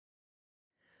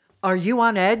Are you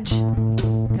on edge?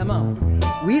 Come on.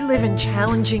 We live in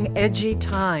challenging, edgy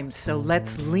times, so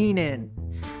let's lean in.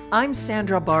 I'm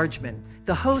Sandra Bargman,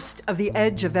 the host of The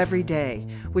Edge of Every Day,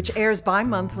 which airs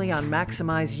bi-monthly on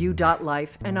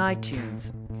MaxmizeU.life and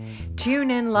iTunes.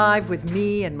 Tune in live with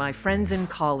me and my friends and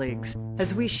colleagues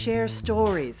as we share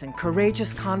stories and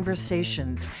courageous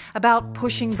conversations about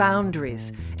pushing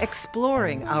boundaries,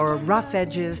 exploring our rough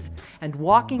edges, and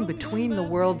walking between the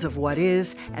worlds of what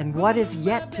is and what is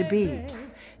yet to be.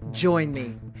 Join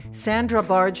me, Sandra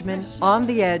Bargman, on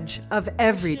the edge of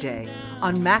every day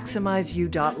on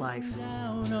MaxmizeU.life.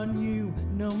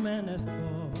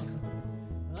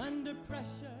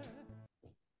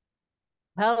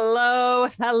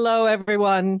 Hello,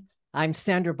 everyone. I'm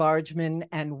Sandra Bargman,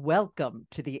 and welcome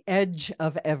to the Edge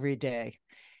of Every Day.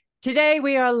 Today,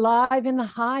 we are live in the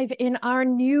Hive in our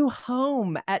new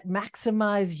home at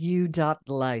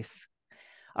MaxmizeU.life.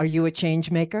 Are you a change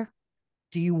maker?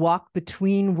 Do you walk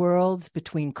between worlds,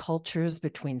 between cultures,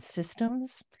 between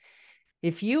systems?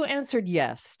 If you answered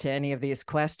yes to any of these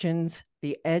questions,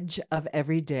 the Edge of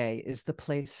Every Day is the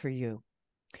place for you.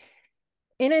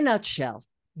 In a nutshell,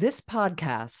 this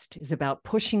podcast is about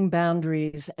pushing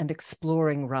boundaries and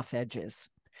exploring rough edges.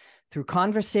 Through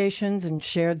conversations and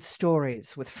shared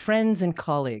stories with friends and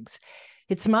colleagues,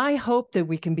 it's my hope that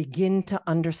we can begin to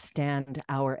understand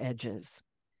our edges.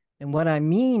 And what I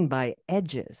mean by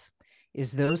edges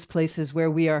is those places where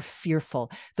we are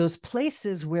fearful, those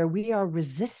places where we are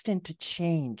resistant to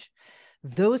change,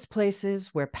 those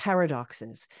places where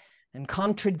paradoxes and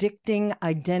contradicting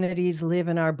identities live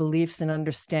in our beliefs and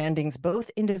understandings,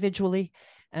 both individually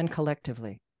and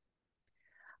collectively.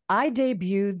 I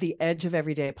debuted the Edge of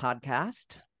Everyday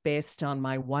podcast based on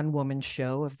my one-woman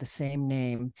show of the same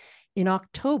name in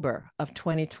October of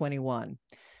 2021.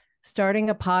 Starting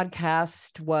a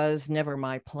podcast was never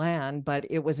my plan, but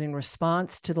it was in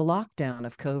response to the lockdown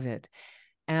of COVID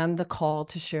and the call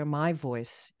to share my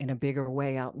voice in a bigger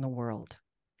way out in the world.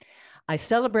 I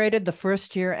celebrated the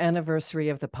first year anniversary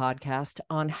of the podcast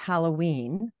on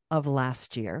Halloween of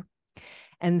last year.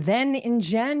 And then in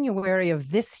January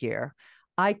of this year,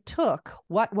 I took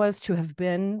what was to have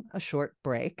been a short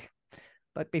break.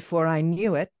 But before I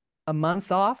knew it, a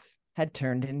month off had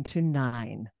turned into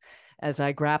 9 as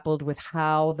I grappled with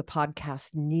how the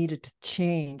podcast needed to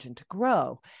change and to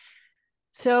grow.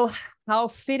 So how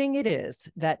fitting it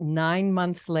is that 9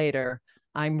 months later,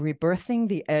 I'm rebirthing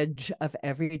the Edge of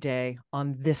Every Day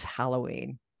on this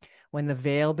Halloween, when the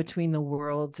veil between the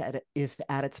worlds is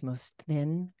at its most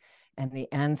thin and the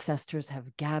ancestors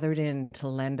have gathered in to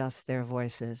lend us their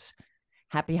voices.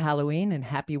 Happy Halloween and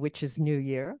happy Witches' New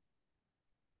Year.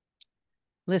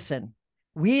 Listen,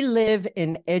 we live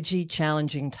in edgy,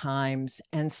 challenging times,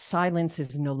 and silence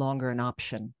is no longer an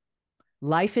option.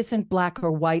 Life isn't black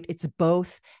or white, it's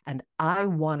both, and I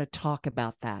want to talk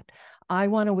about that. I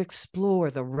want to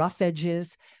explore the rough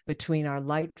edges between our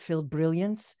light-filled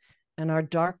brilliance and our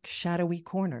dark, shadowy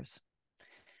corners.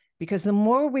 Because the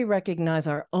more we recognize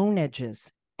our own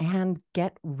edges and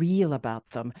get real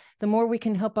about them, the more we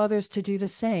can help others to do the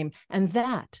same. And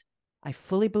that, I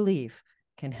fully believe,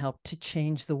 can help to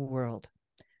change the world.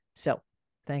 So,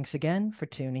 thanks again for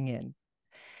tuning in.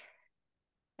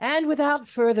 And without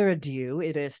further ado,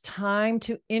 it is time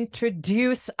to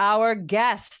introduce our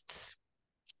guests.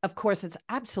 Of course, it's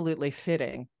absolutely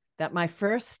fitting that my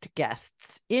first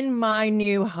guests in my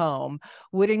new home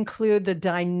would include the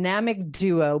dynamic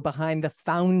duo behind the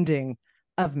founding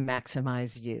of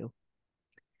MaxmizeU.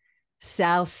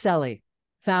 Sal Selly,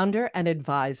 founder and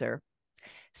advisor.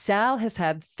 Sal has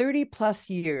had 30 plus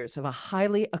years of a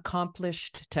highly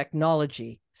accomplished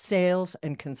technology, sales,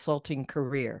 and consulting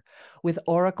career with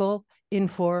Oracle,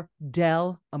 Infor,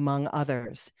 Dell, among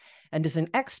others, and is an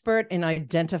expert in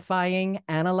identifying,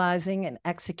 analyzing, and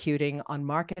executing on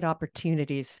market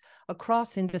opportunities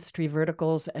across industry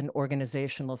verticals and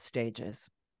organizational stages.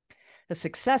 A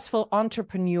successful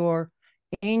entrepreneur,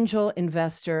 angel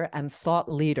investor, and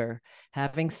thought leader,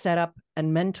 having set up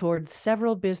and mentored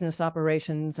several business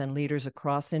operations and leaders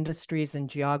across industries and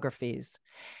geographies.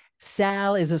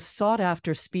 Sal is a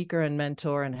sought-after speaker and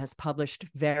mentor and has published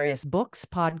various books,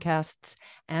 podcasts,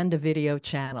 and a video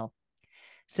channel.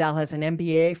 Sal has an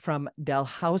MBA from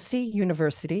Dalhousie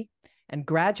University and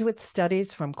graduate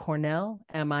studies from Cornell,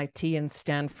 MIT, and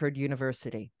Stanford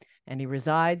University, and he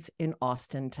resides in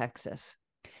Austin, Texas.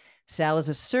 Sal is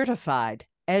a certified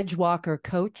Edgewalker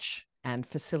coach and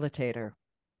facilitator.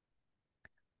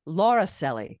 Laura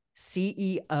Selly,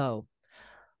 CEO.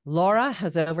 Laura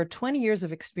has over 20 years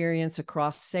of experience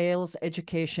across sales,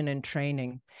 education, and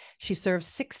training. She served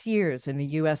 6 years in the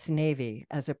U.S. Navy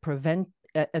as a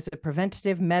as a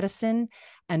preventative medicine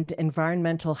and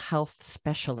environmental health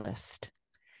specialist.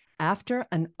 After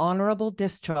an honorable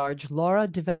discharge, Laura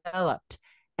developed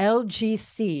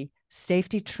LGC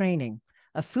Safety Training,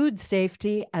 a food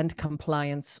safety and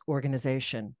compliance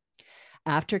organization.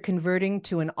 After converting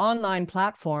to an online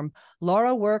platform,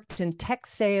 Laura worked in tech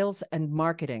sales and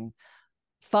marketing,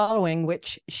 following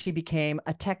which she became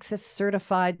a Texas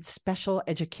certified special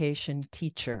education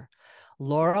teacher.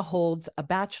 Laura holds a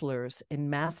bachelor's in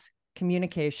mass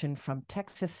communication from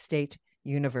Texas State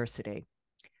University.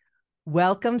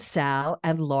 Welcome, Sal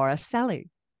and Laura Selly.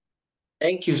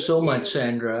 Thank you so much,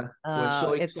 Sandra. We're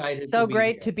so excited it's so to be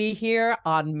great here. to be here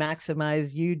on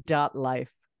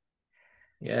MaxmizeU.life.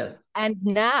 Yeah. And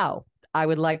now I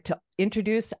would like to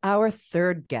introduce our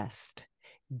third guest.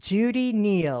 Judy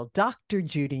Neal. Dr.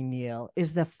 Judy Neal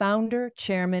is the founder,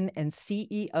 chairman, and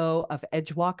CEO of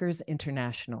Edgewalkers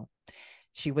International.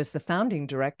 She was the founding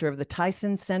director of the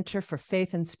Tyson Center for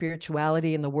Faith and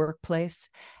Spirituality in the Workplace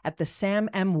at the Sam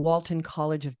M. Walton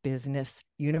College of Business,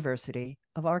 University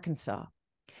of Arkansas.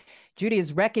 Judy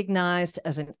is recognized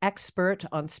as an expert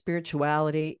on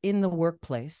spirituality in the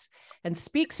workplace and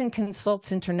speaks and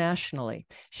consults internationally.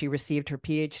 She received her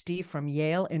PhD from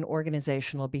Yale in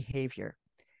organizational behavior.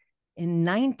 In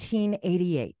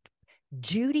 1988,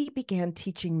 Judy began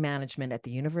teaching management at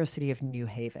the University of New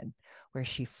Haven, where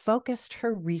she focused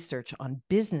her research on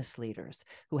business leaders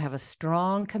who have a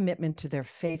strong commitment to their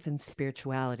faith and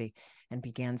spirituality, and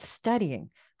began studying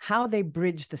how they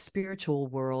bridge the spiritual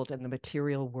world and the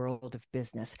material world of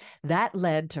business. That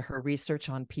led to her research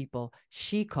on people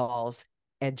she calls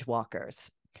edgewalkers.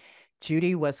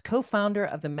 Judy was co-founder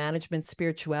of the Management,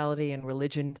 Spirituality, and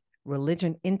Religion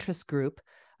Interest Group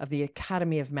of the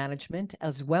Academy of Management,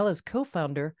 as well as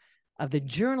co-founder of the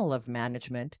Journal of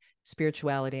Management,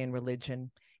 Spirituality, and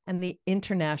Religion, and the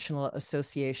International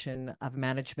Association of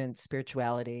Management,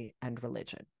 Spirituality, and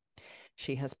Religion.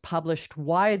 She has published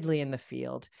widely in the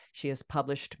field. She has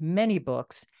published many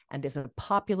books and is a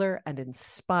popular and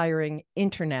inspiring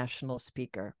international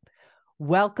speaker.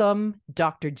 Welcome,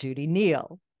 Dr. Judy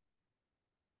Neal.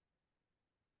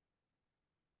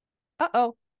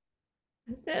 Uh-oh.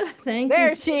 Thank you.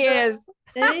 There she is.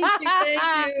 Thank you.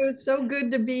 Thank you. It's so good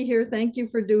to be here. Thank you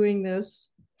for doing this.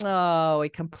 Oh, a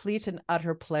complete and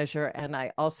utter pleasure. And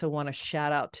I also want to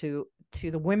shout out to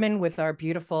the women with our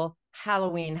beautiful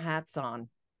Halloween hats on.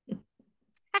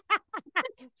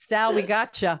 Sal, we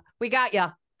got you. We got you.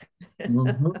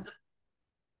 Mm-hmm.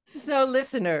 So,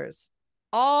 listeners,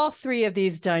 all three of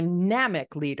these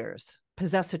dynamic leaders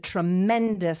possess a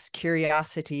tremendous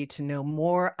curiosity to know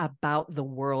more about the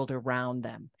world around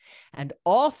them. And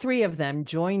all three of them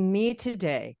join me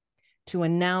today to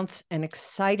announce an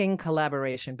exciting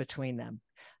collaboration between them,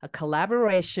 a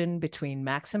collaboration between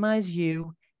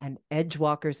MaxmizeU and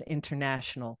Edgewalkers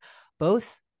International,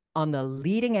 both on the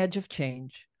leading edge of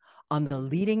change, on the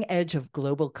leading edge of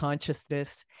global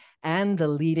consciousness, and the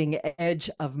leading edge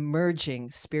of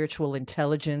merging spiritual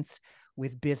intelligence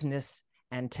with business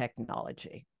and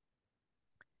technology.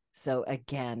 So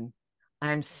again,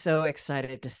 I'm so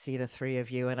excited to see the three of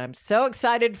you, and I'm so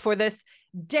excited for this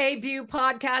debut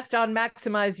podcast on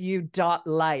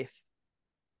MaxmizeU.life.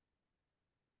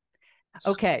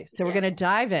 Okay, so we're going to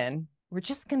dive in. We're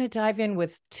just going to dive in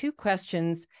with two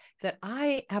questions that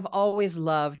I have always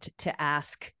loved to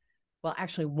ask. Well,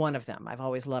 actually, one of them I've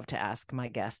always loved to ask my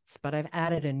guests, but I've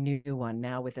added a new one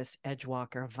now with this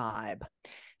Edgewalker vibe.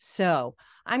 So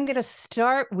I'm going to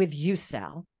start with you,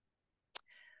 Sal.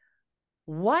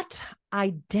 What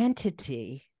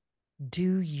identity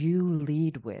do you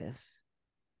lead with,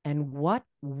 and what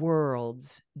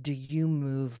worlds do you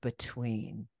move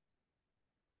between?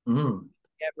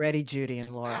 Get ready, Judy and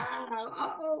Laura.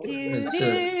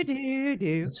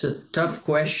 It's a tough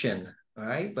question,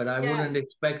 right? But I wouldn't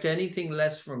expect anything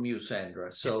less from you,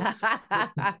 Sandra. So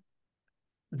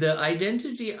the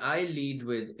identity I lead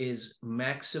with is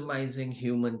maximizing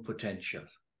human potential.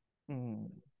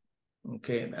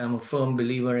 Okay, I'm a firm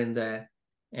believer in that.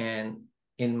 And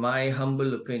in my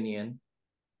humble opinion,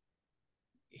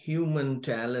 human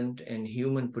talent and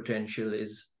human potential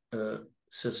is a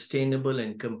sustainable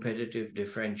and competitive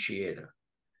differentiator.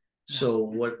 So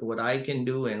what I can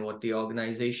do and what the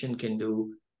organization can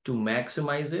do to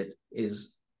maximize it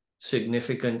is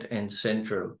significant and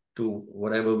central to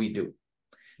whatever we do.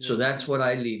 So that's what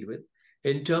I lead with.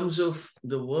 In terms of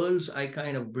the worlds I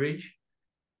kind of bridge,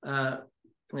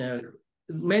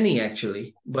 many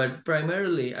actually, but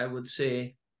primarily I would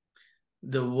say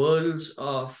the worlds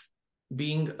of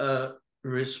being a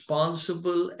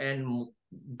responsible and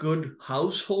good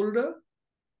householder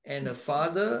and a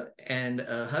father and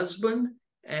a husband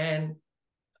and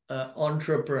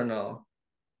entrepreneur,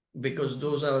 because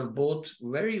those are both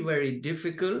very, very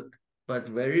difficult but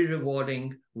very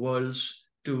rewarding worlds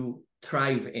to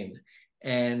thrive in.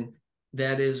 And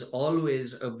that is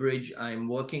always a bridge I'm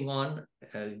working on,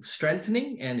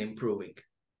 strengthening and improving.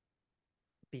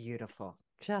 Beautiful.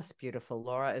 Just beautiful.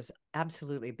 Laura is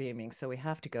absolutely beaming, so we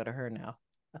have to go to her now.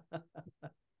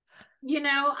 You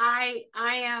know, I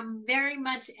am very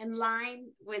much in line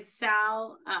with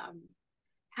Sal,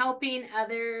 helping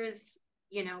others,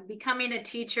 you know, becoming a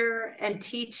teacher and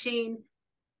teaching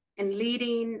and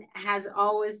leading has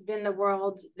always been the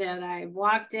world that I've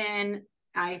walked in.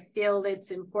 I feel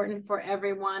it's important for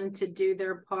everyone to do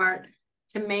their part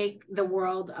to make the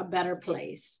world a better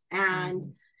place.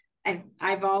 And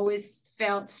I've always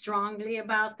felt strongly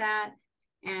about that.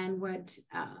 And what,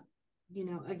 you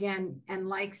know, again, and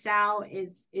like Sal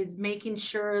is making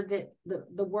sure that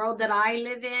the world that I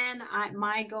live in,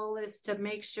 my goal is to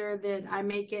make sure that I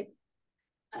make it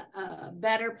a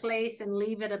better place and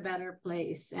leave it a better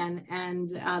place, and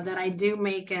that I do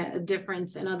make a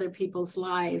difference in other people's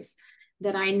lives,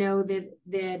 that I know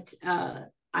that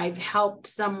I've helped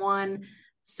someone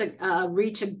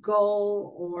reach a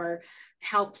goal, or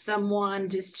help someone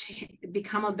just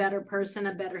become a better person,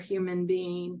 a better human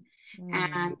being.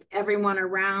 And everyone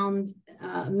around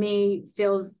me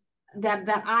feels that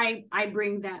I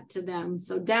bring that to them.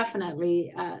 So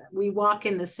definitely we walk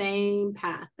in the same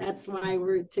path. That's why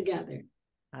we're together.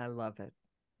 I love it.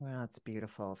 Well, that's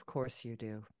beautiful. Of course you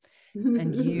do.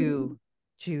 And you,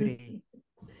 Judy.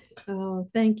 Oh,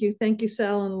 thank you. Thank you,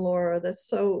 Sal and Laura. That's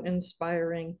so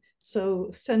inspiring, so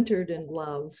centered in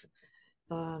love.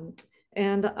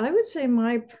 And I would say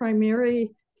my primary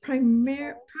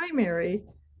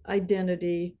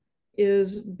identity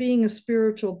is being a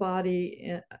spiritual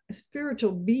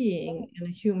being in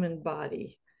a human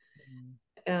body.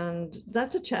 And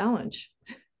that's a challenge.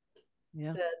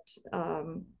 Yeah.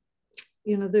 That,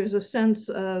 you know, there's a sense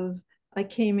of, I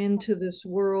came into this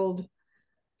world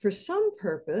for some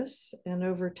purpose, and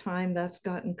over time that's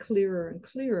gotten clearer and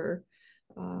clearer.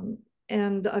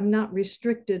 And I'm not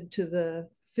restricted to the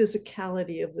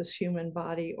physicality of this human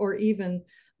body or even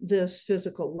this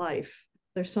physical life.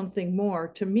 There's something more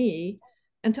to me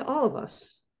and to all of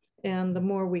us. And the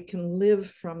more we can live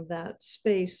from that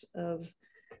space of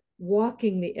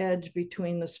walking the edge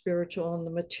between the spiritual and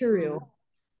the material,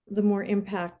 the more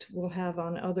impact we'll have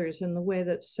on others, in the way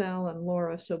that Sal and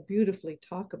Laura so beautifully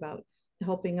talk about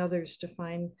helping others to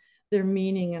find their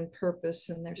meaning and purpose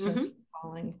and their sense of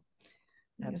calling.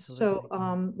 Absolutely.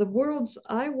 So the worlds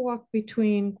I walk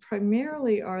between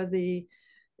primarily are the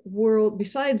world,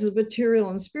 besides the material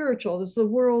and spiritual, is the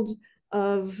world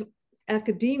of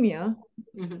academia,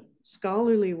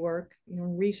 scholarly work, you know,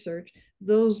 research,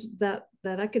 that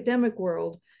academic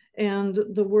world, and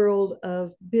the world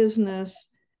of business,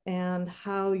 and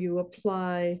how you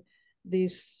apply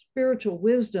these spiritual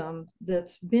wisdom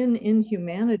that's been in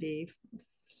humanity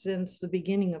since the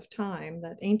beginning of time,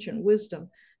 that ancient wisdom.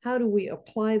 How do we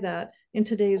apply that in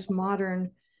today's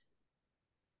modern,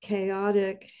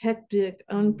 chaotic, hectic,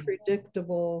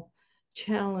 unpredictable,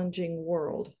 challenging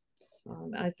world?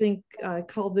 I think I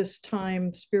call this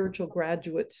time spiritual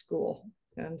graduate school.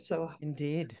 And so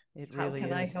indeed, it really is. How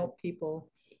can I help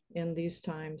people in these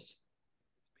times?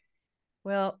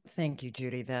 Well, thank you,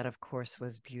 Judy. That, of course,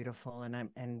 was beautiful.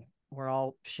 And we're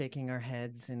all shaking our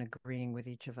heads and agreeing with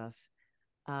each of us.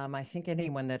 I think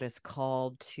anyone that is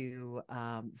called to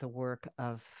the work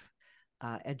of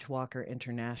Edgewalker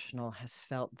International has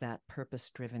felt that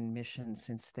purpose-driven mission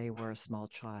since they were a small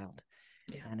child,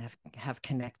 and have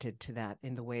connected to that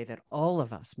in the way that all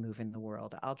of us move in the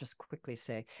world. I'll just quickly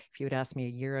say, if you had asked me a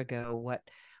year ago what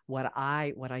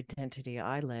identity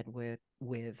I led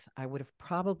with, I would have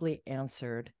probably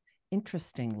answered,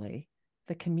 interestingly,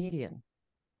 the comedian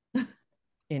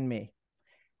in me.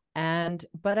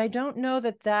 But I don't know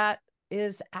that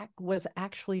was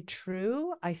actually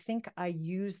true. I think I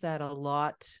use that a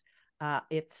lot.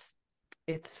 It's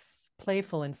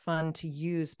playful and fun to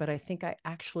use, but I think I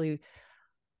actually,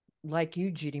 like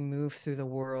you, Judy, move through the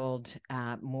world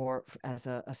more as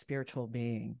a spiritual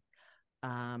being.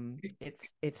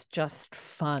 It's just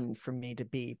fun for me to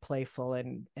be playful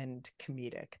and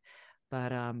comedic,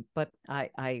 but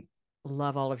I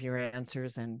love all of your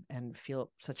answers and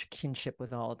feel such kinship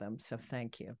with all of them. So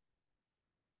thank you.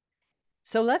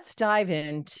 So let's dive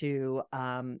into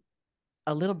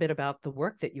a little bit about the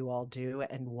work that you all do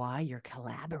and why you're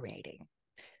collaborating.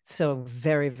 So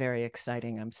very, very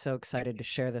exciting. I'm so excited to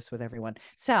share this with everyone.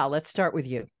 Sal, let's start with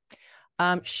you.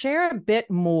 Share a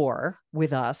bit more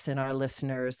with us and our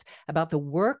listeners about the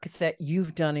work that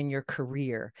you've done in your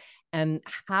career and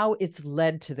how it's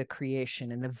led to the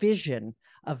creation and the vision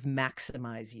of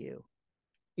Maximize You.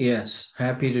 Yes,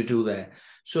 happy to do that.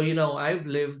 So, I've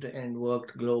lived and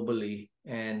worked globally,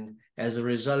 and as a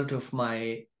result of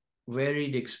my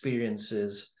varied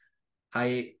experiences,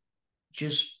 I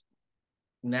just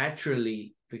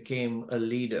naturally became a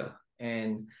leader,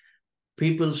 and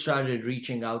people started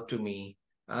reaching out to me,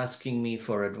 asking me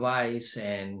for advice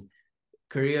and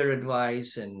career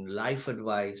advice and life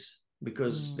advice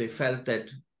because they felt that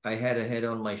I had a head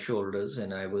on my shoulders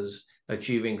and I was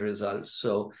achieving results.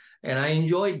 So, and I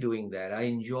enjoyed doing that. I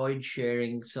enjoyed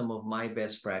sharing some of my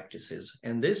best practices.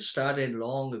 And this started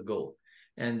long ago.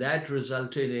 And that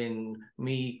resulted in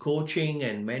me coaching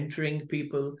and mentoring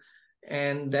people.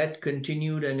 And that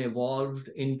continued and evolved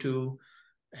into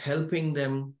helping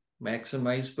them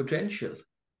maximize potential.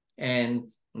 And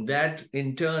that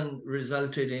in turn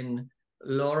resulted in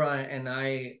Laura and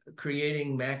I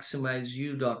creating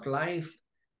MaxmizeU.life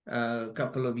a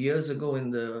couple of years ago in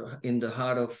the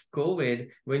heart of COVID,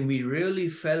 when we really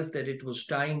felt that it was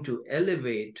time to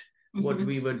elevate what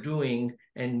we were doing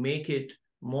and make it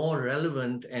more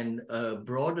relevant and a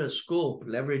broader scope,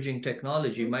 leveraging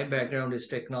technology. My background is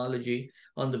technology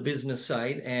on the business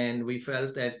side, and we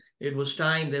felt that it was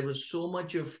time. There was so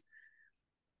much of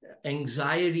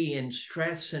anxiety and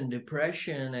stress and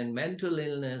depression and mental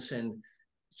illness and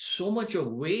so much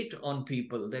of weight on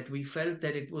people that we felt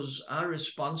that it was our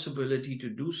responsibility to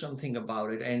do something about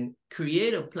it and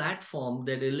create a platform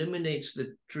that eliminates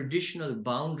the traditional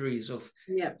boundaries of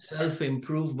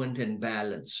self-improvement and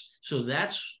balance. So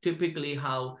that's typically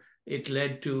how it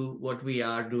led to what we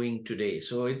are doing today.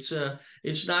 So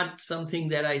it's not something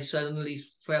that I suddenly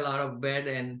fell out of bed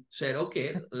and said,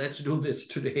 okay, let's do this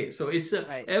today. So it's an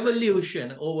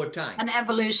evolution over time. An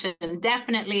evolution,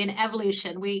 definitely an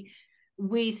evolution.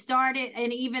 We started,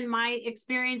 and even my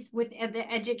experience with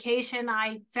the education,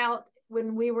 I felt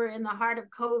when we were in the heart of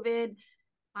COVID,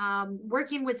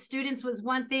 working with students was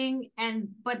one thing,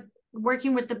 but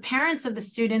working with the parents of the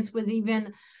students was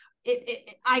even,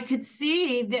 I could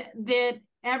see that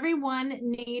everyone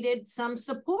needed some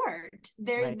support.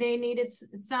 They needed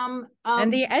some.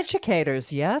 And the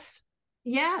educators, yes.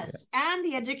 Yes, and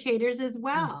the educators as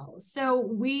well. So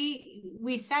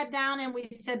we sat down and we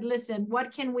said, listen,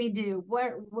 what can we do?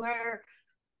 Where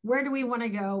do we want to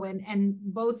go? And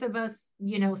both of us,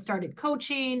 started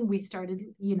coaching. We started,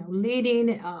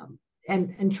 leading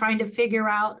and trying to figure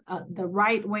out the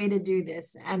right way to do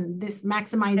this. And this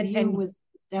Maximize You was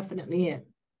definitely it.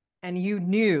 And you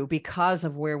knew, because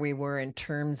of where we were in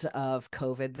terms of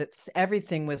COVID, that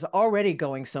everything was already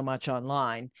going so much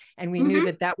online. And we knew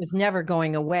that that was never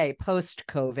going away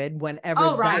post-COVID, whenever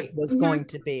that was going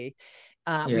to be.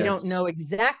 We don't know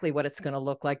exactly what it's going to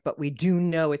look like, but we do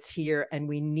know it's here, and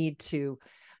we need to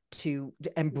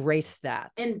embrace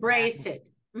that. Embrace it.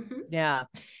 Yeah.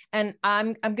 And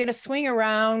I'm going to swing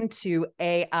around to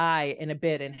AI in a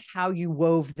bit and how you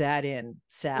wove that in,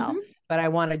 Sal. But I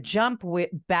want to jump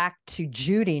back to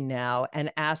Judy now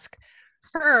and ask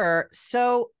her.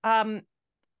 So I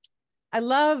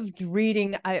loved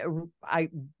reading. I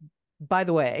by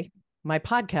the way, my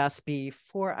podcast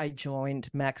before I joined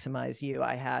Maximize You,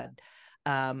 I had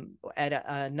at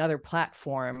another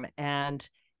platform, and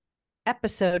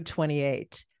episode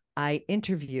 28, I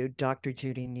interviewed Dr.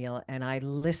 Judy Neal, and I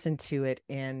listened to it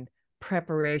in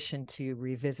preparation to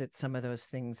revisit some of those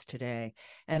things today.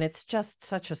 And it's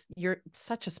just you're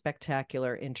such a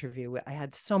spectacular interview. I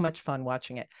had so much fun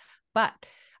watching it. But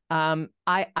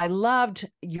I loved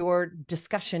your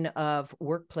discussion of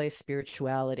workplace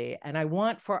spirituality. And I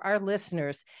want for our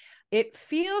listeners, it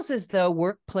feels as though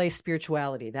workplace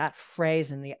spirituality, that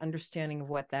phrase and the understanding of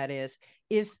what that is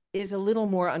a little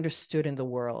more understood in the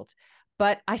world.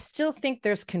 But I still think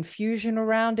there's confusion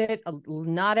around it.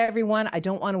 Not everyone, I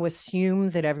don't want to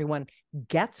assume that everyone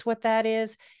gets what that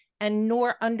is, and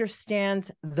nor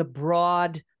understands the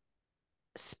broad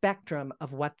spectrum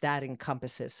of what that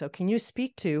encompasses. So can you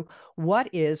speak to what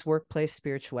is workplace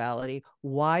spirituality?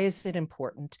 Why is it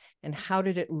important? And how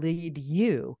did it lead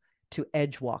you to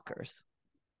Edge Walkers?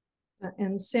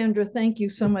 And Sandra, thank you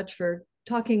so much for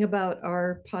talking about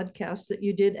our podcast that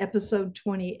you did, episode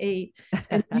 28.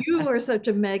 And you are such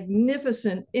a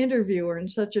magnificent interviewer and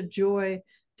such a joy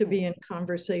to be in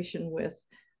conversation with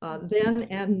then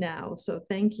and now. So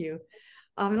thank you.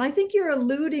 And I think you're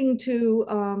alluding to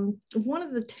one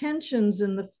of the tensions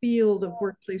in the field of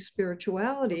workplace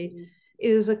spirituality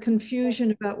is a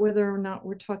confusion about whether or not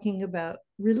we're talking about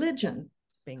religion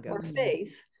or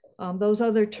faith. Those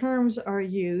other terms are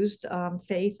used,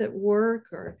 faith at work,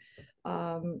 or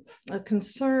a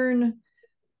concern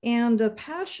and a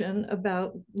passion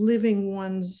about living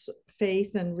one's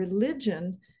faith and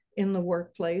religion in the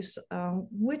workplace,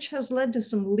 which has led to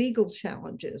some legal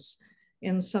challenges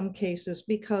in some cases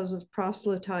because of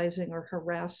proselytizing or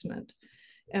harassment.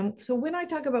 And so when I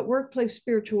talk about workplace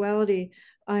spirituality,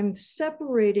 I'm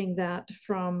separating that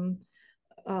from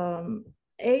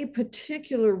a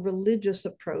particular religious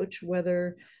approach,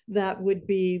 whether that would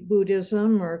be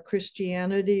Buddhism or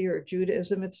Christianity or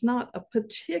Judaism. It's not a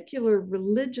particular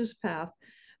religious path,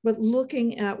 but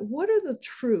looking at what are the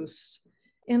truths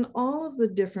in all of the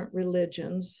different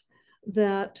religions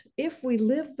that if we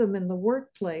live them in the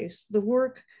workplace, the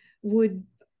work would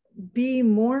be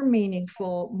more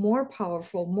meaningful, more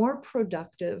powerful, more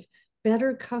productive,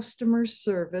 better customer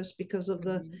service because of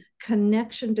the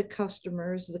connection to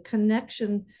customers, the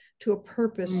connection to a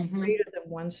purpose greater than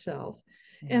oneself.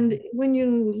 And when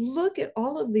you look at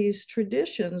all of these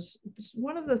traditions,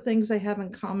 one of the things they have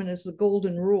in common is the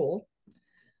golden rule.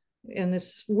 And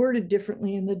it's worded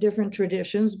differently in the different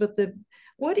traditions, but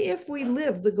what if we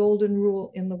live the golden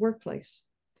rule in the workplace?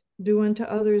 Do unto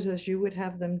others as you would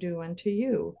have them do unto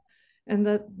you. And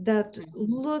that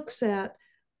looks at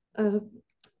a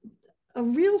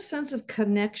real sense of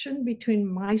connection between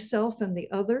myself and the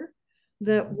other,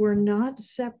 that we're not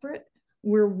separate,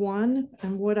 we're one,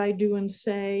 and what I do and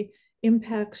say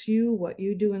impacts you, what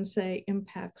you do and say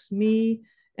impacts me.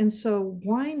 And so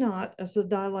why not, as the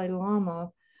Dalai Lama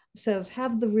says,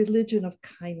 have the religion of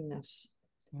kindness?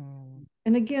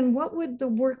 And again, what would the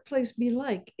workplace be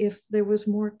like if there was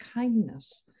more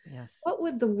kindness? Yes. What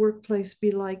would the workplace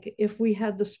be like if we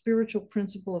had the spiritual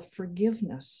principle of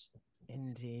forgiveness?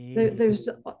 Indeed.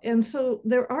 And so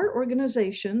there are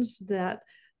organizations that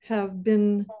have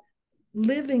been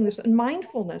living this, and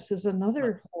mindfulness is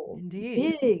another whole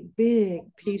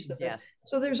big piece of this.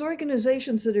 So there's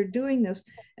organizations that are doing this.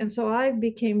 And so I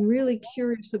became really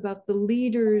curious about the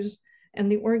leaders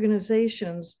and the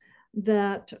organizations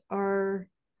that are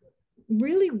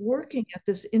really working at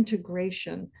this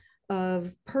integration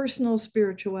of personal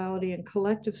spirituality and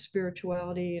collective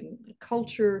spirituality and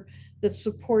culture that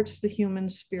supports the human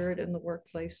spirit in the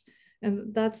workplace.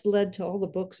 And that's led to all the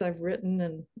books I've written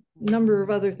and a number of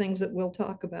other things that we'll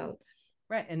talk about.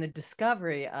 Right. And the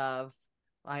discovery of,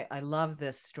 I love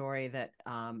this story that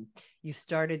you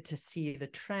started to see the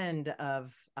trend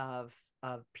of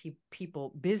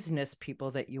people, business people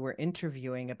that you were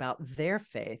interviewing about their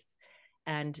faith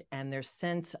and their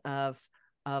sense of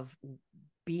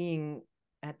being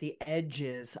at the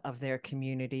edges of their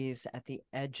communities, at the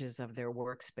edges of their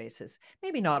workspaces.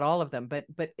 Maybe not all of them, but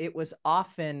it was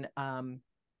often,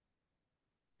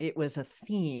 it was a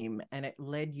theme, and it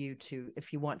led you to,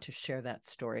 if you want to share that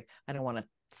story, I don't want to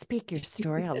speak your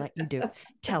story, I'll let you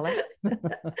tell it.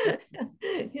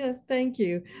 Yeah, thank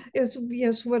you.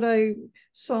 Yes, what I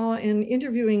saw in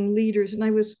interviewing leaders, and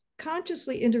I was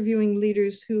consciously interviewing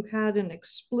leaders who had an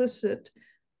explicit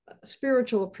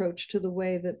spiritual approach to the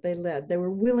way that they led. They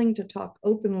were willing to talk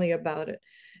openly about it.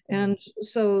 And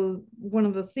so one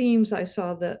of the themes I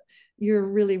saw that you're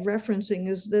really referencing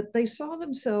is that they saw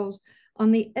themselves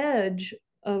on the edge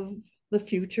of the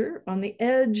future, on the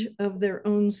edge of their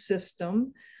own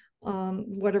system,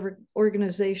 whatever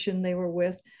organization they were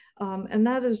with. And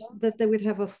that is that they would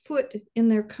have a foot in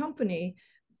their company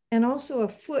and also a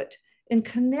foot in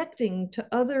connecting to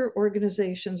other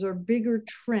organizations or bigger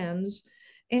trends,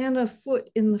 and a foot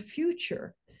in the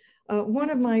future. One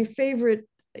of my favorite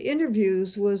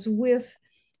interviews was with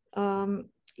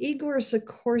Igor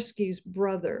Sikorsky's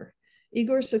brother.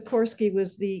 Igor Sikorsky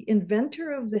was the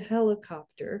inventor of the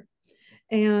helicopter,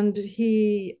 and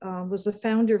he was the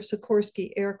founder of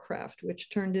Sikorsky Aircraft, which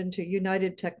turned into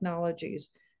United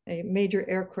Technologies, a major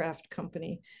aircraft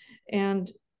company.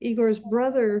 And Igor's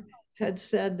brother had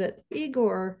said that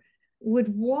Igor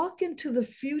would walk into the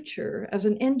future as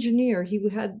an engineer. He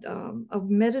had a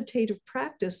meditative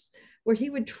practice where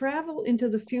he would travel into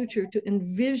the future to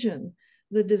envision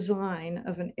the design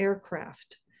of an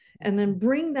aircraft and then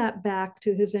bring that back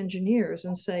to his engineers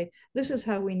and say, this is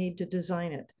how we need to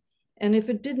design it. And if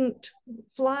it didn't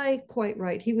fly quite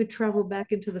right, he would travel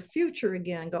back into the future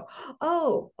again and go,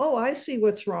 oh, I see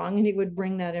what's wrong. And he would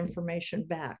bring that information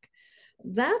back.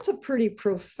 That's a pretty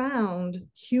profound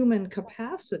human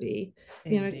capacity.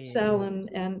 Indeed. You know, Sal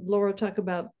and Laura talk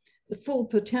about the full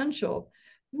potential.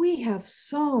 We have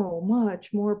so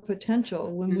much more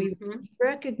potential when we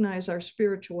recognize our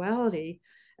spirituality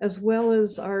as well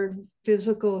as our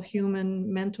physical,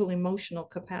 human, mental, emotional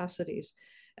capacities.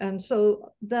 And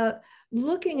so that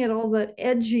looking at all that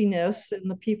edginess in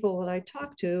the people that I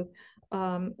talk to,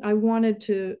 I wanted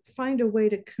to find a way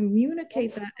to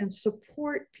communicate that and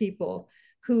support people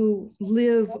who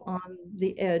live on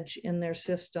the edge in their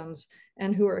systems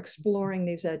and who are exploring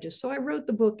these edges. So I wrote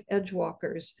the book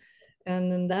Edgewalkers,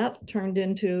 and then that turned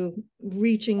into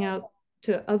reaching out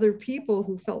to other people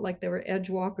who felt like they were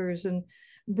edgewalkers and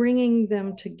bringing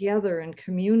them together in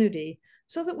community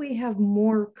so that we have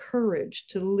more courage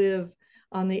to live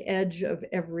on the edge of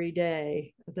every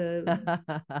day,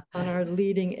 on our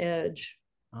leading edge.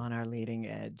 On our leading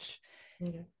edge.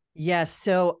 Yeah. Yes.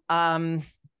 So I'm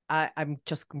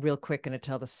just real quick going to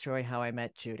tell the story how I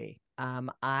met Judy.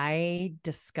 I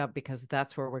discovered, because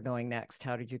that's where we're going next.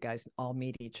 How did you guys all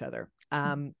meet each other?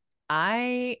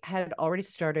 I had already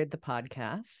started the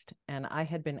podcast, and I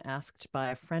had been asked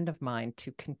by a friend of mine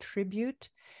to contribute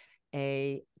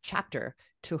a chapter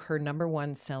to her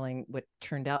 #1 selling, what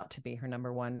turned out to be her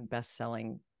 #1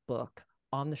 best-selling book,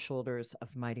 On the Shoulders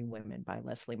of Mighty Women by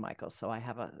Leslie Michaels. So I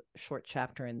have a short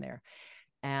chapter in there.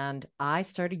 And I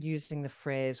started using the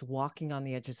phrase walking on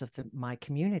the edges of my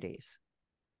communities.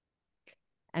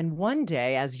 And one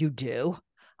day, as you do,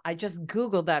 I just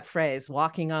Googled that phrase,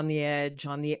 walking on the edge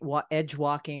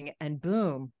walking, and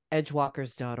boom,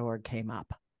 edgewalkers.org came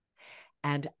up.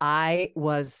 And I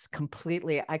was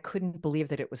I couldn't believe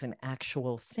that it was an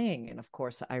actual thing. And of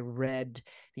course, I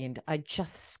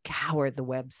just scoured the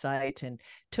website and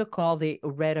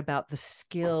read about the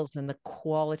skills and the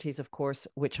qualities, of course,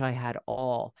 which I had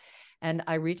all. And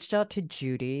I reached out to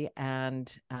Judy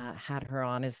and had her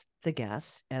on as a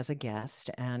guest,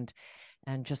 and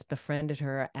just befriended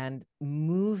her and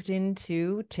moved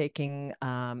into taking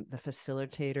the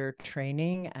facilitator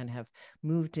training, and have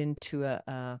moved into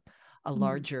a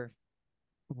larger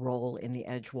role in the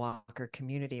Edgewalker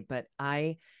community. But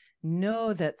I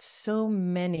know that so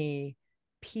many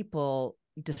people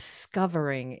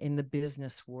discovering in the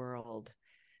business world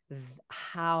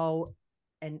how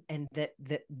and that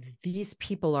these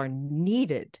people are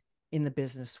needed in the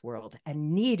business world,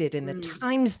 and needed in the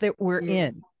times that we're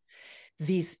in,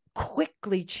 these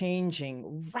quickly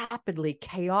changing, rapidly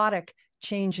chaotic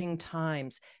changing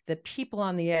times, that people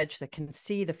on the edge that can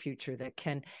see the future, that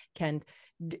can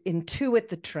intuit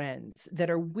the trends, that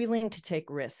are willing to take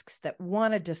risks, that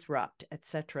want to disrupt, et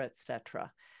cetera, et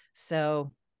cetera.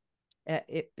 So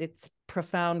it's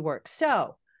profound work.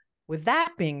 So with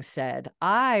that being said,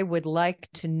 I would like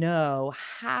to know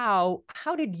how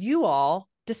did you all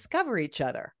discover each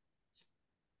other?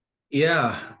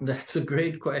 Yeah, that's a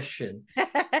great question.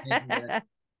 And,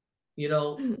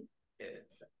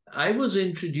 I was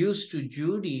introduced to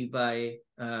Judy by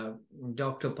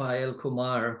Dr. Payal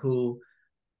Kumar, who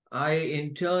I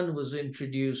in turn was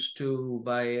introduced to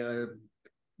by a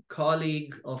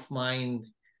colleague of mine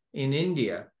in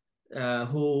India,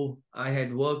 who I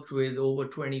had worked with over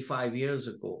 25 years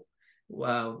ago.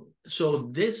 Wow. So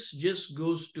this just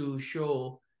goes to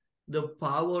show the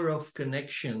power of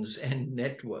connections and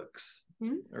networks,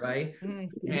 right?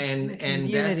 And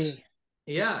that's,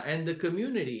 yeah, and the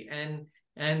community and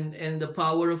the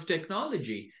power of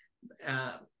technology.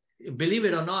 Believe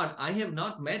it or not, I have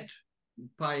not met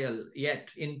Payal yet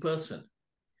in person.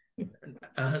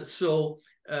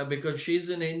 Because she's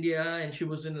in India and she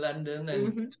was in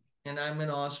London, and I'm in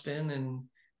Austin,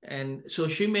 and so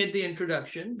she made the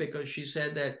introduction because she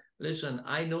said that, listen,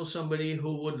 I know somebody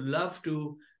who would love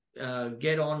to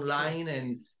get online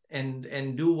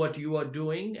and do what you are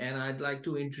doing, and I'd like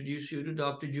to introduce you to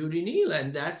Dr. Judy Neal,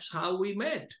 and that's how we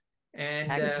met.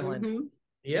 And excellent.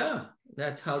 Yeah,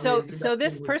 that's how. So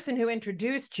this person who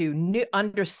introduced you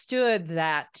understood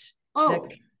that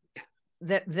that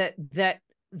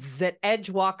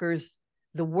Edgewalkers,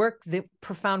 the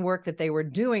profound work that they were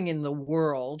doing in the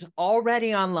world,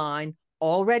 already online,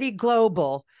 already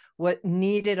global, what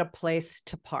needed a place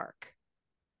to park.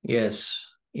 Yes.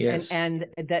 And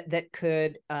that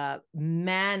could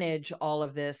manage all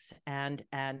of this and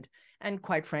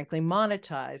quite frankly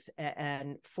monetize,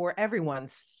 and for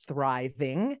everyone's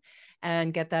thriving,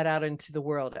 and get that out into the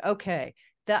world. Okay.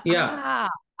 I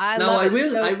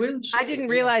didn't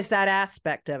realize that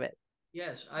aspect of it.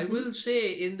 Yes, I will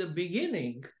say in the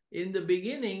beginning,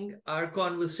 our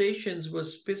conversations were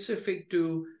specific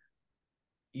to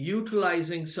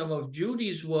utilizing some of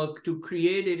Judy's work to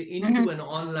create it into an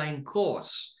online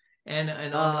course and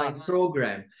an online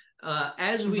program.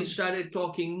 As we started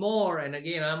talking more, and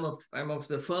again, I'm of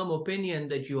the firm opinion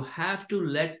that you have to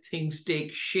let things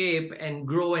take shape and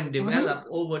grow and develop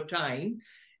over time.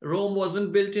 Rome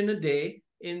wasn't built in a day.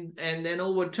 And then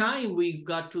over time, we've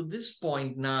got to this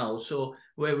point now, so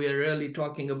where we are really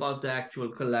talking about the actual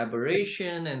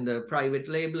collaboration and the private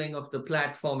labeling of the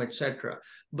platform, etc.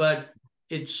 But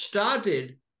it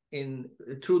started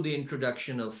through the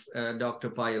introduction of Dr.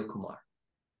 Payal Kumar.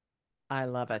 I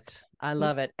love it. I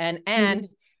love it. And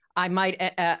I might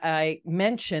I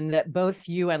mention that both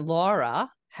you and Laura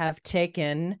have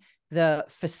taken the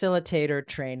facilitator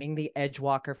training, the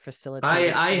Edgewalker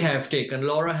facilitator. I have taken.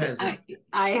 Laura has.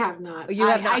 I have not. You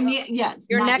have not. I need, yes.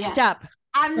 You're next up.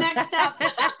 I'm next up.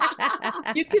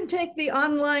 You can take the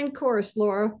online course,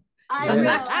 Laura. I On will.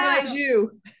 Maximize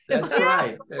You. That's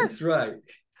right. That's right.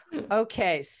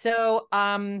 Okay, so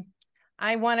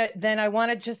I want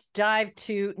to just dive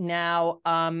to now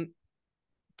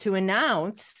to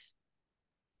announce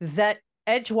that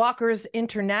Edgewalkers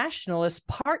International is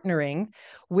partnering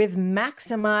with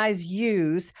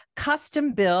MaxmizeU's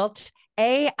custom-built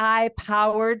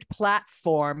AI-powered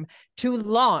platform to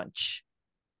launch,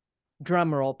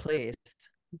 drumroll please,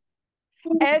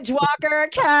 Edgewalker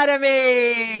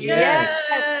Academy.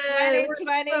 Yes, we're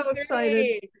so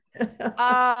excited.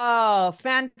 Oh,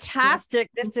 fantastic.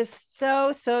 This is so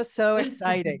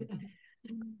exciting.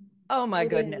 Oh my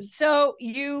goodness. So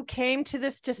you came to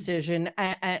this decision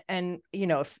and you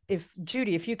know, if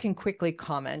Judy, if you can quickly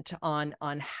comment on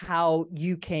how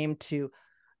you came to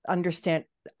understand,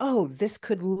 oh, this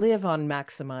could live on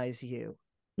MaxmizeU.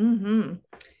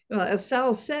 Well, as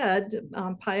Sal said,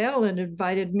 Pael had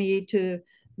invited me to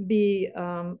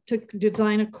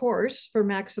design a course for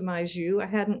MaxmizeU. I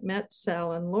hadn't met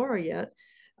Sal and Laura yet.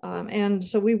 And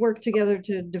so we worked together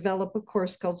to develop a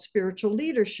course called Spiritual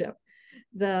Leadership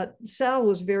that Sal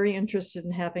was very interested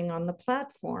in having on the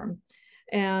platform.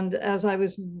 And as I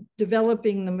was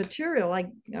developing the material,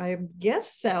 I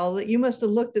guess, Sal, that you must have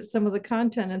looked at some of the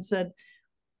content and said,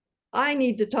 I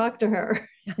need to talk to her.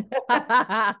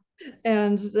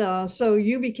 And so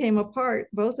you became a part,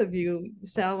 both of you,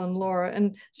 Sal and Laura,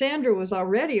 and Sandra was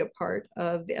already a part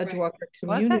of the Edgewalker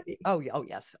community. Oh,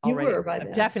 yes, already. You were by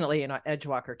then. Definitely in an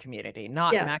Edgewalker community,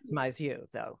 not MaxmizeU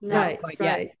though. Right.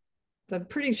 But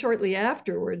pretty shortly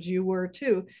afterwards, you were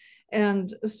too.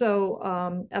 And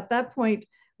so at that point,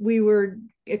 we were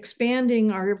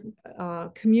expanding our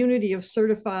community of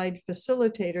certified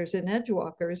facilitators in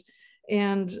Edgewalkers.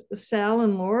 And Sal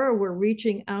and Laura were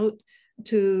reaching out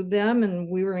to them, and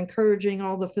we were encouraging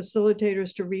all the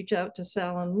facilitators to reach out to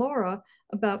Sal and Laura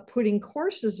about putting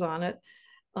courses on it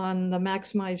on the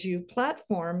MaxmizeU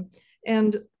platform.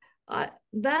 And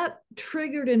that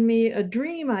triggered in me a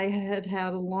dream I had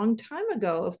had a long time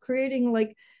ago of creating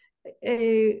like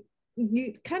a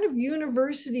kind of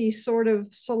university sort of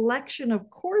selection of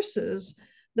courses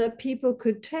that people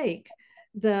could take,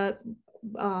 that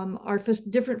our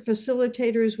different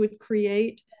facilitators would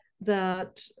create,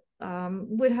 that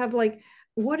would have like,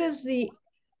 what is the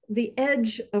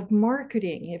edge of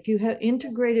marketing? If you have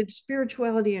integrated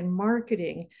spirituality and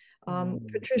marketing,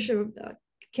 Patricia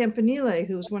Campanile,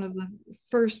 who was one of the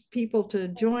first people to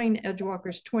join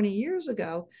Edgewalkers 20 years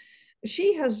ago,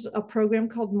 she has a program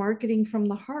called Marketing from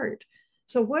the Heart.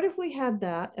 So what if we had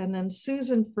that? And then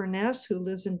Susan Furness, who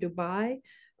lives in Dubai,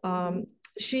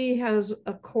 she has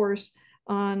a course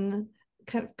on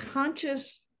kind of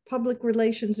conscious public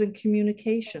relations and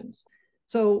communications.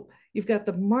 So you've got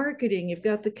the marketing, you've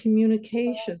got the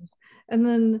communications, and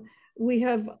then we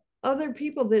have other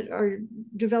people that are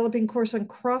developing course on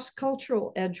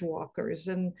cross-cultural Edgewalkers.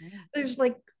 And there's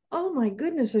like, oh my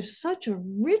goodness, there's such a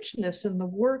richness in the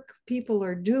work people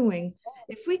are doing.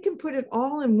 If we can put it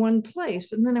all in one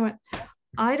place. And then I went,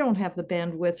 I don't have the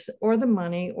bandwidth or the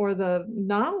money or the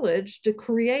knowledge to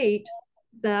create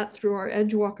that through our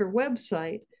Edgewalker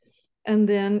website. And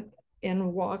then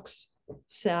in walks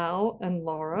Sal and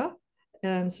Laura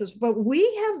and says, but we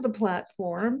have the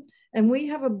platform and we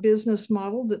have a business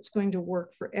model that's going to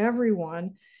work for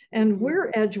everyone. And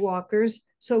we're Edgewalkers,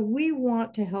 so we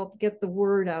want to help get the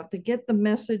word out, to get the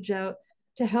message out,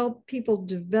 to help people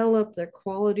develop their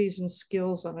qualities and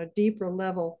skills on a deeper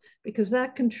level, because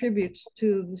that contributes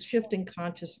to the shift in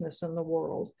consciousness in the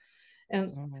world.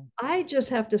 And I just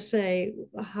have to say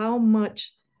how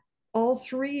much all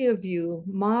three of you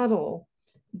model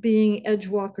being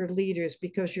Edgewalker leaders,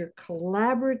 because you're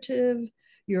collaborative,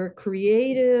 you're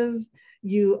creative,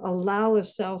 you allow,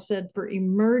 as Sal said, for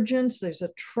emergence. There's a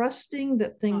trusting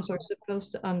that things are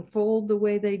supposed to unfold the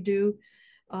way they do.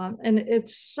 And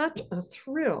it's such a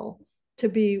thrill to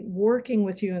be working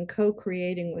with you and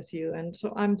co-creating with you. And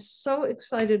so I'm so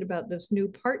excited about this new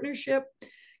partnership.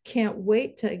 Can't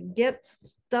wait to get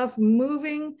stuff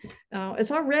moving.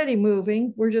 It's already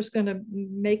moving. We're just going to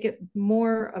make it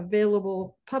more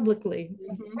available publicly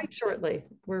quite shortly.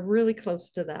 We're really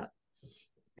close to that.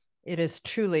 It is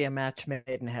truly a match made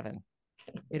in heaven.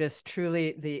 It is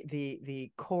truly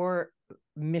the core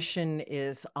mission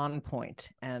is on point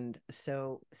and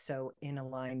so in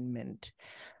alignment.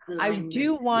 I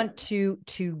do want to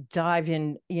dive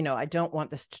in, I don't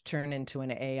want this to turn into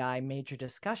an AI major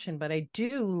discussion, but I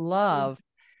do love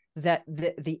that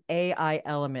the AI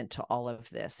element to all of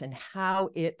this and how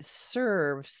it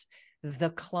serves the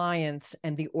clients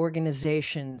and the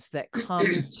organizations that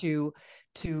come to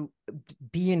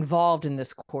be involved in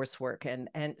this coursework.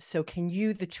 And so can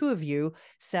you, the two of you,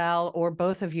 Sal, or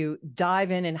both of you,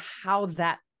 dive in and how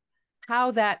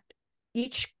that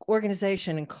each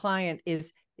organization and client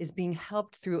is being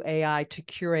helped through AI to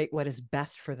curate what is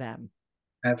best for them?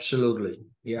 Absolutely.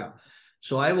 Yeah.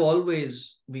 So I've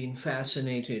always been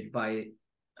fascinated by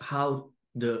how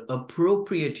the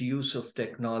appropriate use of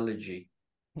technology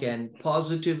can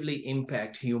positively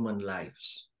impact human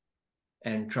lives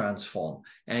and transform.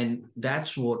 And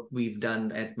that's what we've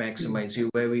done at MaxmizeU,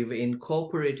 where we've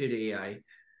incorporated AI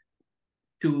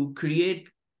to create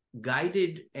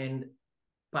guided and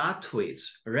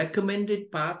pathways, recommended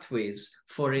pathways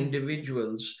for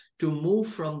individuals to move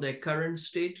from their current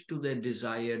state to their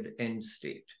desired end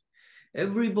state.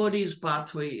 Everybody's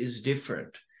pathway is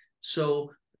different.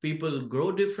 So people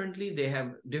grow differently, they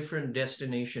have different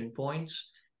destination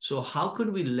points. So how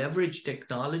could we leverage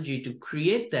technology to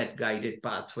create that guided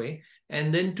pathway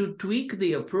and then to tweak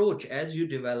the approach as you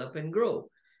develop and grow?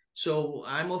 So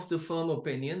I'm of the firm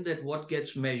opinion that what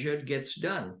gets measured gets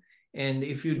done. And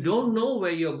if you don't know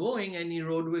where you're going, any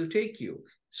road will take you.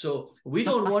 So we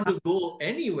don't want to go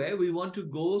anywhere. We want to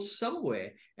go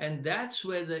somewhere. And that's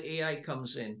where the AI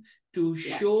comes in to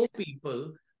show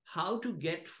people how to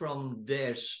get from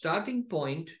their starting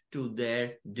point to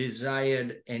their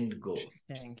desired end goal.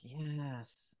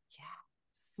 Yes.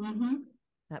 Yes.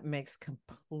 That makes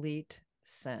complete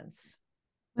sense.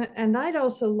 And I'd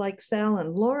also like Sal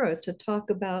and Laura to talk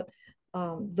about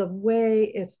the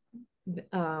way it's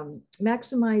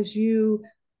MaxmizeU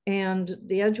and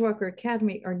the Edgewalker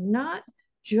Academy are not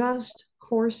just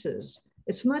courses.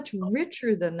 It's much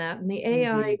richer than that. And the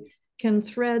AI can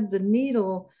thread the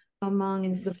needle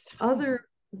among the other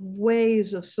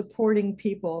ways of supporting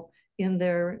people in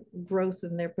their growth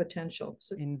and their potential.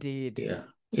 So, indeed.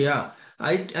 Yeah.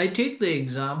 I take the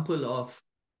example of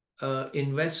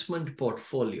investment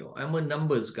portfolio. I'm a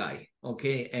numbers guy,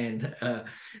 okay? And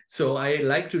so I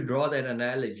like to draw that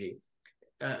analogy.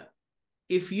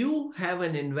 If you have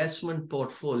an investment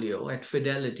portfolio at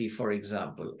Fidelity, for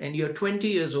example, and you're 20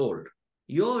 years old,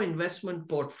 your investment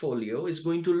portfolio is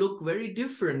going to look very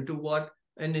different to what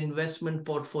an investment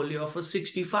portfolio of a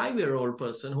 65-year-old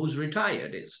person who's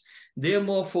retired is. They're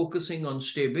more focusing on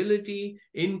stability,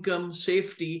 income,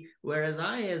 safety, whereas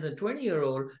I, as a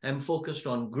 20-year-old, am focused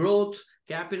on growth,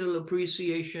 capital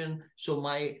appreciation. So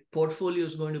my portfolio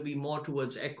is going to be more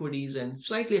towards equities and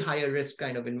slightly higher risk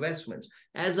kind of investments.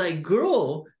 As I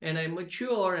grow and I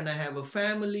mature and I have a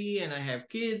family and I have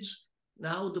kids,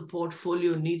 now the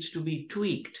portfolio needs to be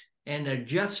tweaked and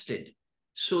adjusted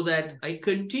so that I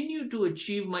continue to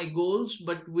achieve my goals,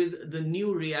 but with the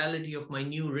new reality of my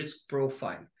new risk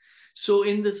profile. So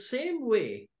in the same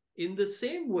way,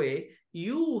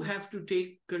 you have to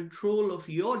take control of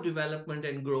your development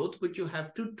and growth, but you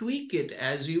have to tweak it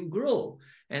as you grow.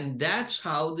 And that's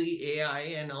how the AI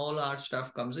and all our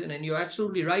stuff comes in. And you're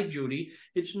absolutely right, Judy.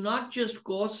 It's not just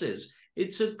courses.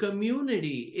 It's a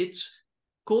community. It's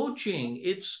coaching.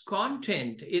 It's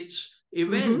content. It's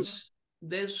events.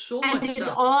 There's so much stuff. And it's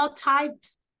all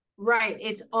types. Right.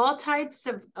 It's all types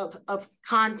of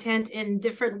content in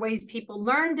different ways. People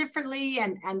learn differently.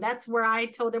 And that's where I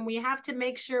told him we have to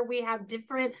make sure we have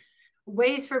different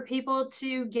ways for people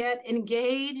to get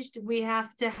engaged. We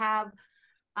have to have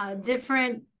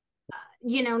different,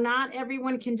 not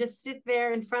everyone can just sit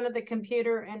there in front of the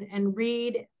computer and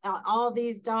read all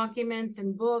these documents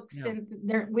and books. And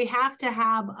we have to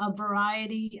have a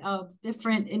variety of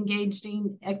different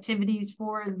engaging activities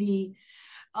for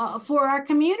our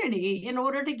community in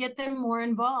order to get them more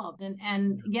involved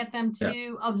and get them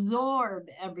to absorb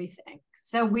everything.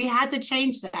 So we had to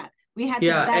change that. We had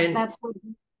to, that's what.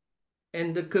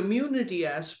 And the community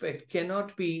aspect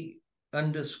cannot be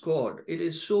underscored. It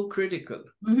is so critical.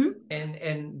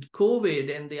 And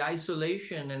COVID and the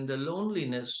isolation and the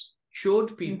loneliness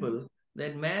showed people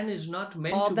that man is not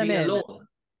meant to be alone.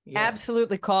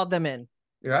 Absolutely called them in.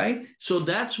 Right? So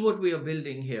that's what we are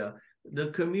building here.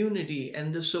 The community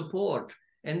and the support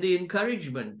and the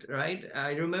encouragement, right?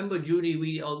 I remember, Judy,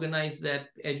 we organized that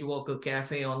Edgewalker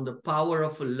Cafe on the power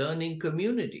of a learning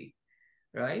community,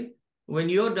 right? When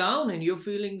you're down and you're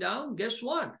feeling down, guess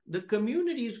what? The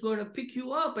community is going to pick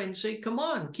you up and say, come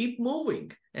on, keep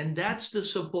moving. And that's the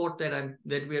support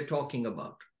that we are talking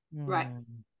about. Right.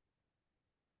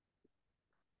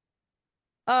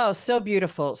 Oh, so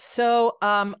beautiful. So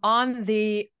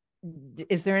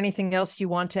is there anything else you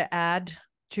want to add,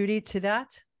 Judy, to that?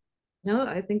 No,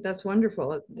 I think that's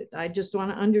wonderful. I just want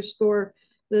to underscore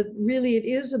that really it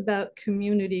is about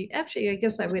community. Actually, I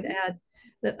guess I would add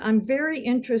that I'm very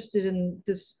interested in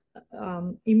this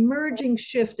emerging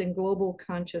shift in global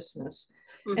consciousness.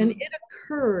 And it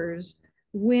occurs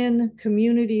when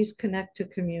communities connect to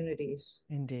communities.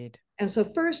 Indeed. And so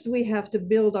first we have to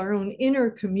build our own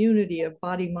inner community of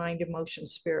body, mind, emotion,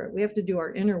 spirit. We have to do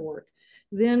our inner work.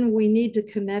 Then we need to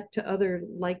connect to other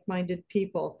like-minded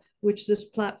people, which this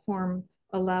platform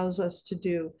allows us to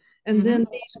do. And then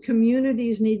these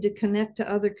communities need to connect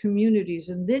to other communities.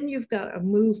 And then you've got a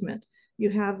movement.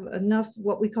 You have enough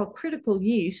what we call critical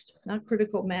yeast, not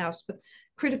critical mass, but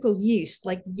critical yeast,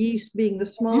 like yeast being the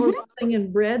smallest thing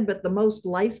in bread, but the most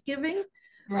life-giving.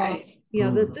 Right. Yeah,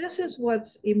 that this is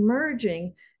what's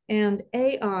emerging, and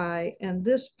AI and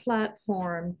this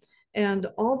platform and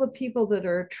all the people that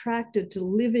are attracted to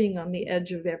living on the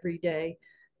edge of every day,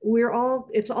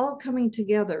 it's all coming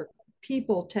together.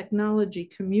 People, technology,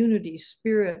 community,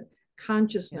 spirit,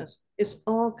 consciousness, it's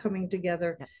all coming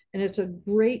together. And it's a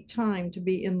great time to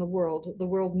be in the world. The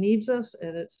world needs us,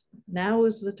 and now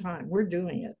is the time. We're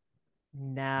doing it.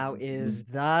 Now is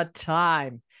the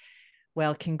time.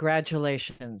 Well,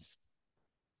 congratulations.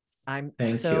 I'm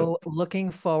so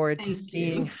looking forward to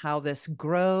seeing how this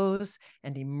grows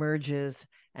and emerges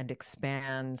and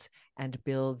expands and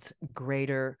builds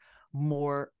greater,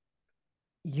 more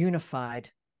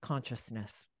unified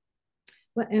consciousness.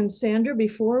 Well, and Sandra,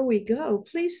 before we go,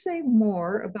 please say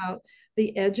more about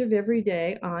the edge of every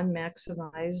day on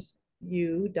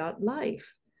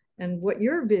MaxmizeU.life and what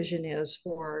your vision is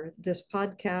for this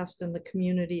podcast and the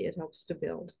community it helps to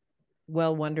build.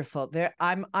 Well, wonderful.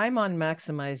 I'm on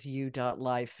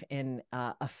MaxmizeU.life in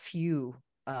a few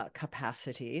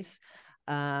capacities,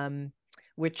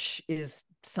 which is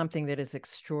something that is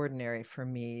extraordinary for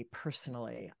me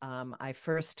personally. I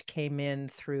first came in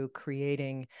through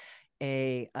creating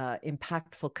a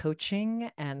impactful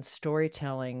coaching and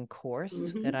storytelling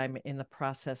course that I'm in the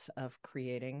process of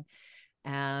creating,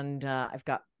 and I've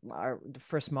got the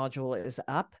first module is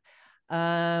up.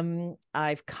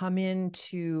 I've come in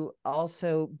to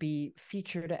also be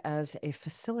featured as a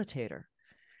facilitator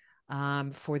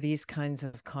for these kinds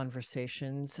of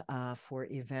conversations, for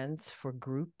events, for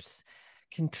groups,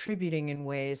 contributing in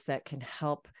ways that can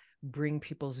help bring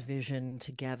people's vision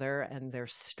together and their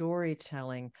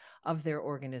storytelling of their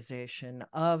organization,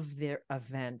 of their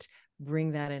event,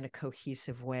 bring that in a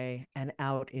cohesive way and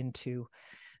out into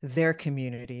their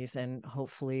communities and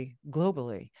hopefully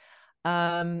globally.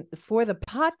 For the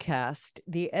podcast,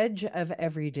 the edge of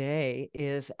every day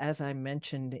is, as I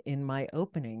mentioned in my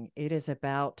opening, it is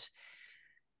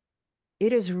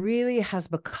really has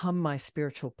become my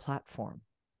spiritual platform.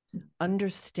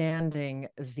 Understanding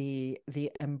the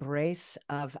embrace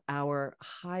of our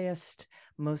highest,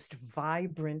 most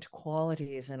vibrant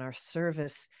qualities and our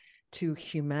service to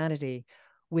humanity,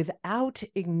 without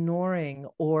ignoring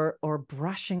or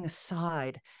brushing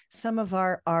aside some of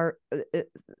our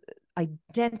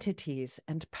identities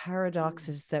and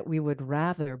paradoxes that we would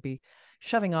rather be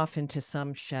shoving off into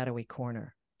some shadowy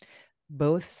corner.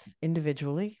 Both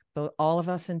individually, all of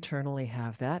us internally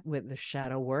have that with the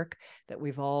shadow work that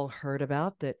we've all heard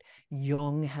about, that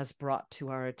Jung has brought to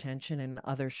our attention and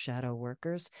other shadow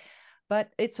workers. But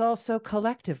it's also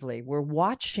collectively, we're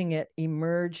watching it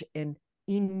emerge in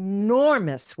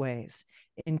enormous ways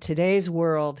in today's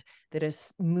world that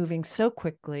is moving so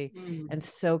quickly and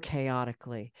so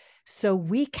chaotically. So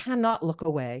we cannot look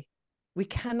away. We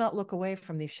cannot look away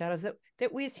from these shadows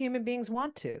that we as human beings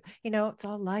want to. It's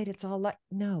all light, it's all light.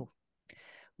 No,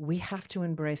 we have to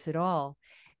embrace it all.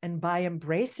 And by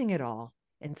embracing it all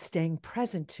and staying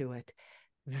present to it,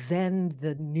 then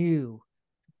the new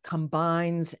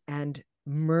combines and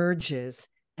merges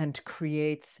and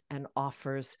creates and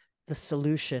offers the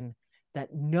solution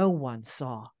that no one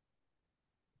saw.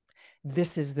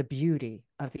 This is the beauty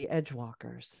of the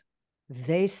Edgewalkers.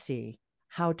 They see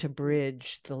how to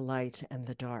bridge the light and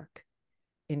the dark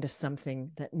into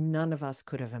something that none of us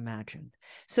could have imagined.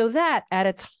 So that at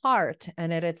its heart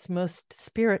and at its most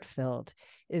spirit-filled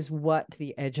is what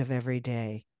the Edge of Every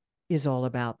Day is all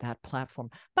about, that platform.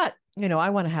 But, I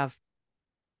want to have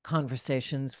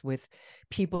conversations with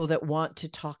people that want to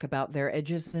talk about their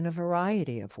edges in a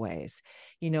variety of ways.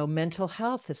 Mental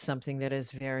health is something that is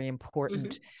very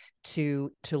important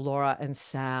to Laura and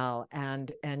Sal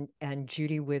and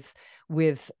Judy with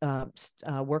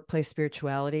workplace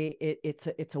spirituality.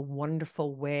 It's a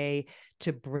wonderful way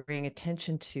to bring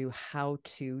attention to how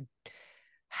to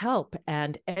help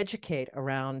and educate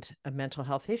around mental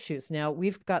health issues. Now,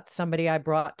 we've got somebody I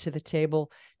brought to the table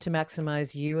to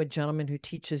Maximize You, a gentleman who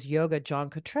teaches yoga, John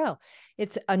Cottrell.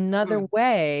 It's another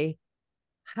way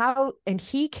and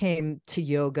he came to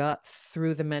yoga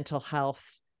through the mental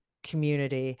health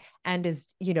community, and is,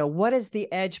 what is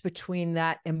the edge between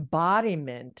that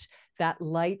embodiment, that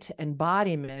light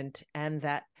embodiment, and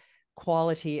that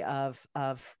quality of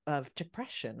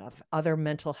depression, of other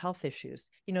mental health issues?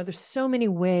 There's so many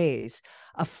ways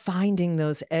of finding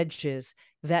those edges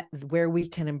where we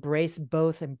can embrace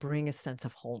both and bring a sense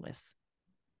of wholeness.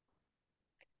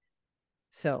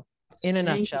 So in a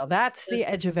nutshell, that's the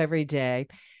edge of every day.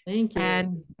 Thank you.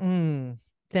 And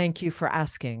thank you for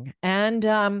asking. And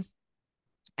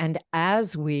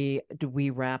as we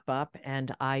wrap up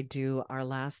and I do our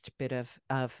last bit of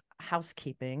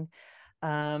housekeeping,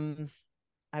 I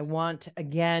want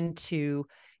again to,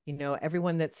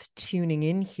 everyone that's tuning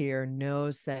in here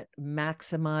knows that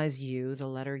Maximize You, the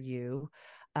letter U,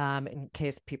 in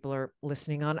case people are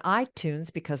listening on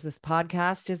iTunes, because this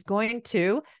podcast is going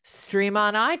to stream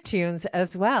on iTunes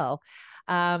as well,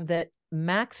 that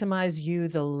MaxmizeU,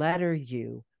 the letter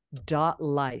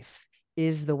U.life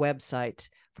is the website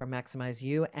for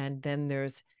MaxmizeU. And then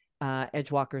there's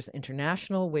Edgewalkers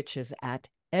International, which is at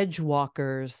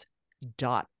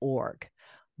edgewalkers.org.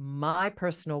 My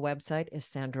personal website is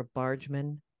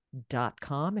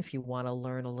sandrabargman.com if you want to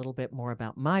learn a little bit more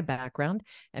about my background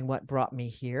and what brought me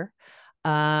here.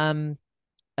 Again,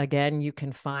 you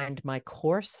can find my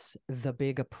course, The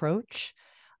Big Approach,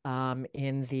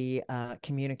 in the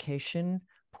communication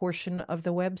portion of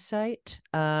the website.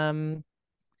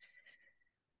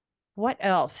 What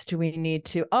else do we need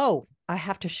to? Oh, I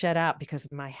have to shed out because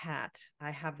of my hat. I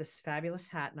have this fabulous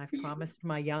hat, and I've promised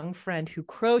my young friend who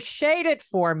crocheted it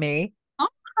for me. Oh,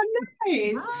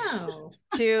 nice. Wow.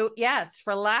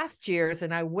 For last year's,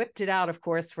 and I whipped it out, of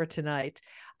course, for tonight.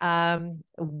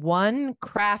 One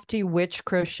Crafty Witch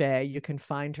Crochet. You can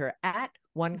find her at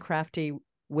One Crafty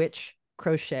Witch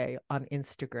Crochet on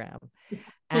Instagram.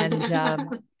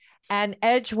 And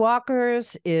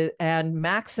Edgewalkers and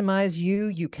Maximize You,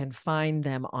 you can find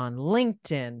them on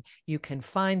LinkedIn. You can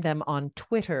find them on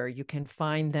Twitter. You can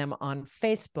find them on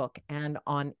Facebook and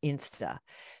on Insta.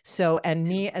 So, and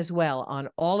me as well on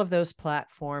all of those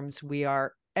platforms. We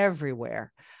are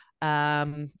everywhere.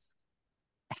 Oh,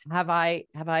 I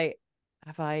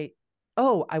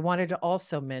wanted to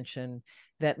also mention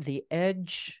that the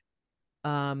edge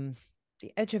of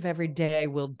every day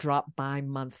will drop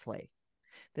bi-monthly.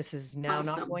 This is now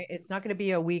it's not going to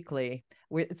be a weekly.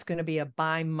 It's going to be a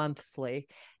bi-monthly.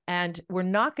 And we're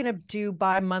not going to do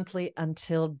bi-monthly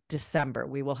until December.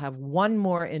 We will have one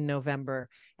more in November,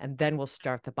 and then we'll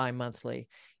start the bi-monthly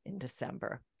in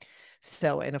December.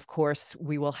 So, and of course,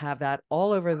 we will have that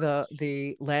all over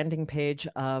the landing page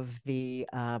of the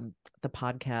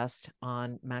podcast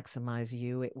on Maximize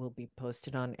You. It will be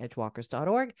posted on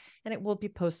edgewalkers.org, and it will be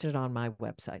posted on my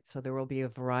website. So there will be a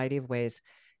variety of ways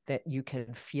that you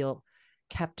can feel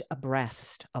kept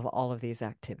abreast of all of these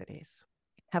activities.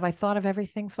 Have I thought of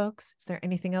everything, folks? Is there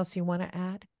anything else you want to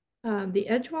add? The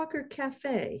Edgewalker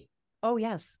Cafe. Oh,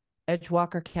 yes.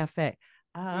 Edgewalker Cafe.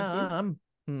 Do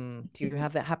you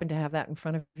happen to have that in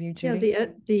front of you, Judy?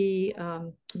 Yeah,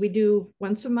 we do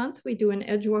once a month, we do an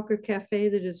Edgewalker Cafe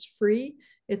that is free.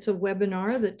 It's a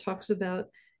webinar that talks about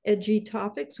edgy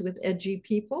topics with edgy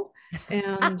people.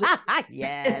 And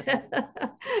yes.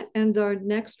 And our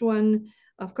next one,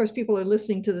 of course, people are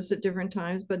listening to this at different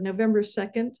times, but November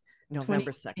 2nd,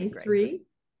 2023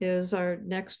 is our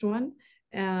next one.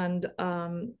 And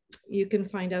you can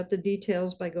find out the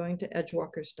details by going to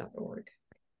edgewalkers.org.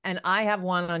 And I have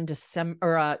one on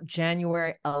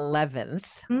January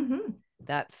 11th. Mm-hmm.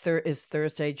 That is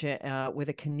Thursday with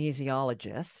a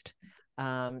kinesiologist,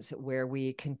 where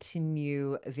we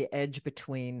continue the edge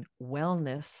between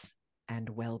wellness and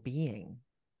well-being.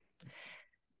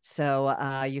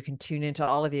 So you can tune into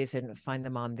all of these and find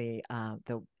them on the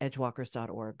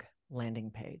edgewalkers.org landing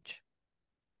page.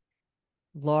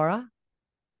 Laura,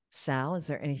 Sal, is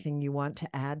there anything you want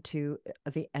to add to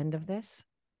the end of this?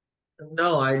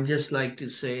 No, I'd just like to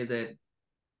say that,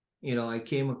 I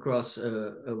came across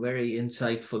a very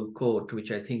insightful quote,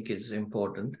 which I think is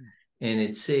important. And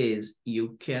it says,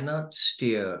 you cannot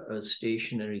steer a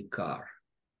stationary car.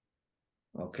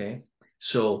 Okay.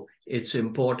 So it's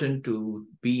important to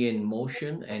be in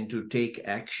motion and to take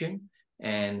action.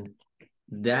 And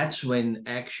that's when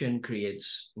action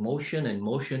creates motion, and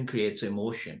motion creates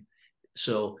emotion.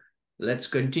 So let's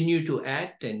continue to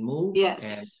act and move. Yes.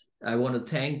 And I want to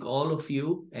thank all of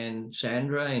you, and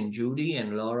Sandra and Judy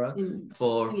and Laura,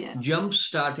 for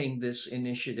jump-starting this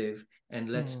initiative and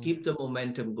let's Mm. keep the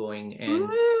momentum going. And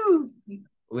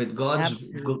with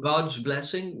Absolutely. God's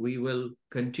blessing, we will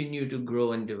continue to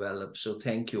grow and develop. So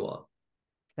thank you all.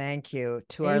 Thank you.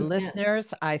 To our Amen.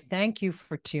 listeners, I thank you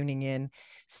for tuning in.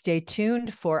 Stay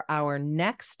tuned for our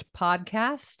next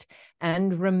podcast.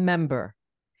 And remember,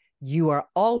 you are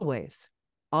always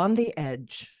on the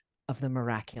edge of the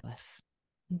miraculous.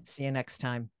 See you next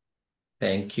time.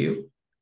 Thank you.